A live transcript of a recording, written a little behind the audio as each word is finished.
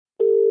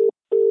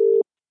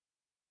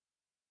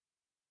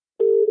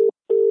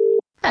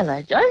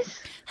Hello,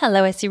 Joyce.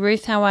 Hello, Essie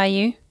Ruth. How are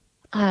you?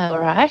 All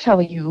right, how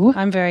are you?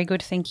 I'm very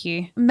good, thank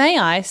you. May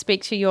I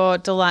speak to your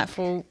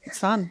delightful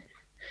son?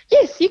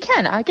 Yes, you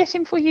can. I'll get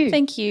him for you.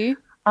 Thank you.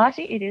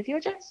 Artie, it is your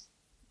Joyce.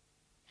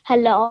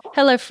 Hello,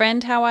 Hello,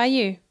 friend. How are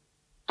you?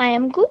 I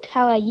am good.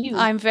 How are you?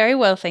 I'm very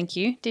well, thank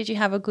you. Did you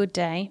have a good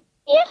day?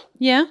 Yeah.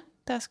 Yeah,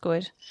 that's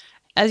good.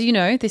 As you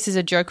know, this is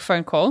a joke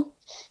phone call.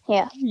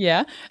 Yeah.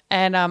 Yeah.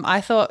 And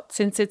I thought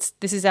since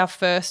this is our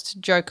first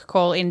joke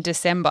call in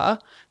December,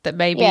 that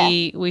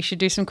maybe we should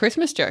do some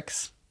Christmas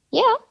jokes.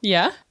 Yeah.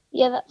 Yeah?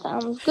 Yeah, that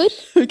sounds good.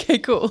 Okay,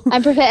 cool.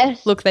 I'm prepared.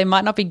 Look, they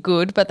might not be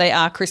good, but they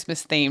are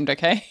Christmas themed,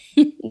 okay?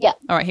 Yeah.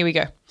 All right, here we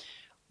go.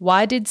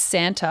 Why did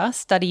Santa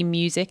study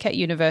music at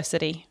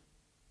university?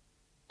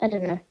 I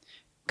don't know.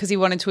 Because he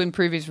wanted to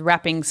improve his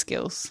rapping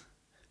skills.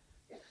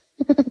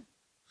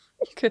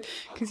 Because,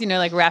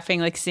 like rapping,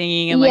 like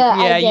singing, and you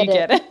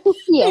get it.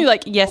 Yeah. You're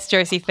like, yes,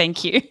 Josie,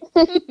 thank you.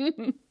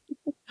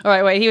 All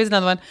right, wait, here's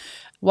another one.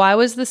 Why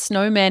was the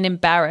snowman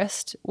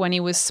embarrassed when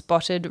he was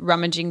spotted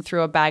rummaging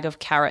through a bag of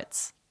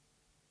carrots?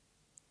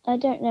 I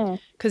don't know.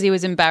 Because he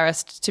was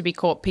embarrassed to be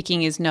caught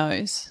picking his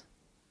nose.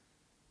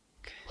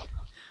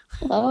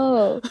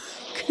 Oh.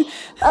 Okay.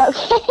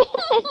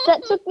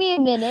 That took me a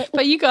minute.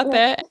 But you got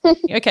there.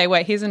 Okay,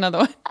 wait, here's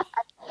another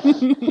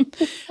one.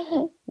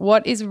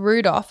 What is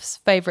Rudolph's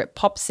favourite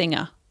pop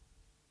singer?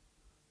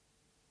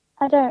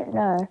 I don't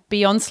know.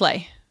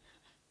 Beyonce.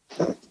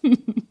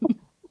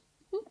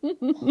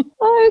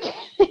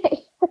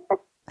 Okay.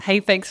 Hey,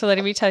 thanks for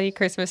letting me tell you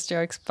Christmas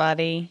jokes,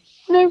 buddy.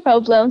 No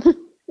problem.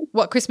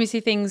 What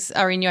Christmassy things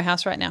are in your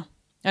house right now?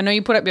 I know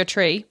you put up your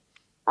tree.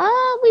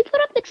 We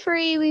put up the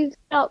tree. We've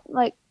put up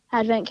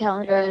advent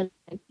calendar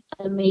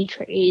and mini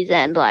trees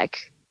and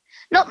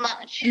not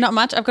much. Not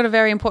much. I've got a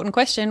very important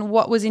question.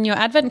 What was in your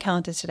advent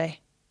calendar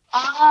today?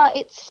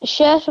 It's a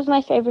shirt of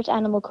my favourite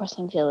Animal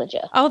Crossing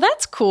villager, Oh,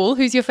 that's cool.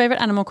 Who's your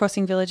favourite Animal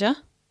Crossing villager?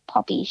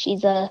 Poppy.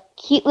 She's a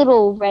cute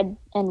little red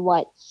and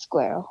white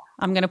squirrel.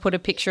 I'm going to put a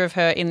picture of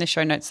her in the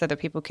show notes so that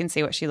people can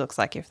see what she looks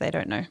like if they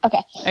don't know.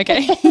 Okay.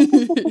 Okay.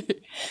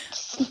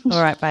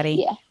 All right,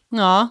 buddy. Yeah.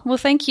 Aw, well,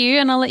 thank you,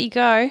 and I'll let you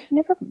go.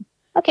 No problem.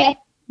 Okay.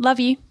 Love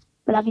you.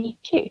 Love you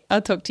too.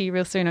 I'll talk to you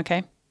real soon,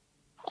 okay?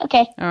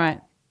 Okay. All right.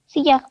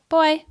 See ya.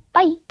 Bye.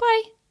 Bye.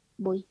 Bye.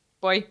 Bye.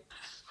 Bye.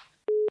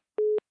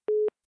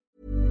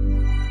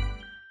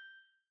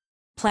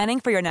 Planning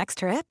for your next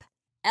trip?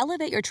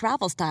 Elevate your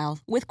travel style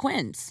with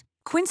Quince.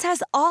 Quince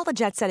has all the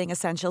jet-setting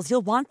essentials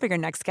you'll want for your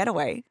next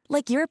getaway,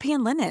 like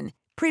European linen,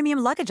 premium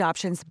luggage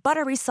options,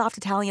 buttery soft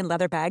Italian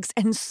leather bags,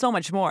 and so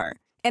much more.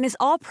 And is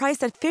all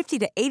priced at 50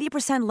 to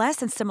 80% less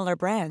than similar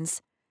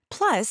brands.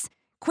 Plus,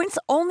 Quince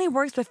only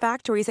works with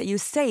factories that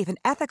use safe and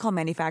ethical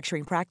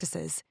manufacturing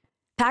practices.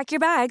 Pack your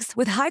bags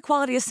with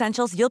high-quality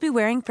essentials you'll be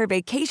wearing for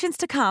vacations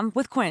to come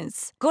with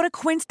Quince. Go to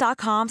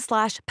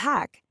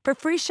quince.com/pack for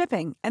free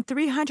shipping and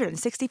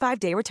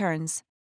 365-day returns.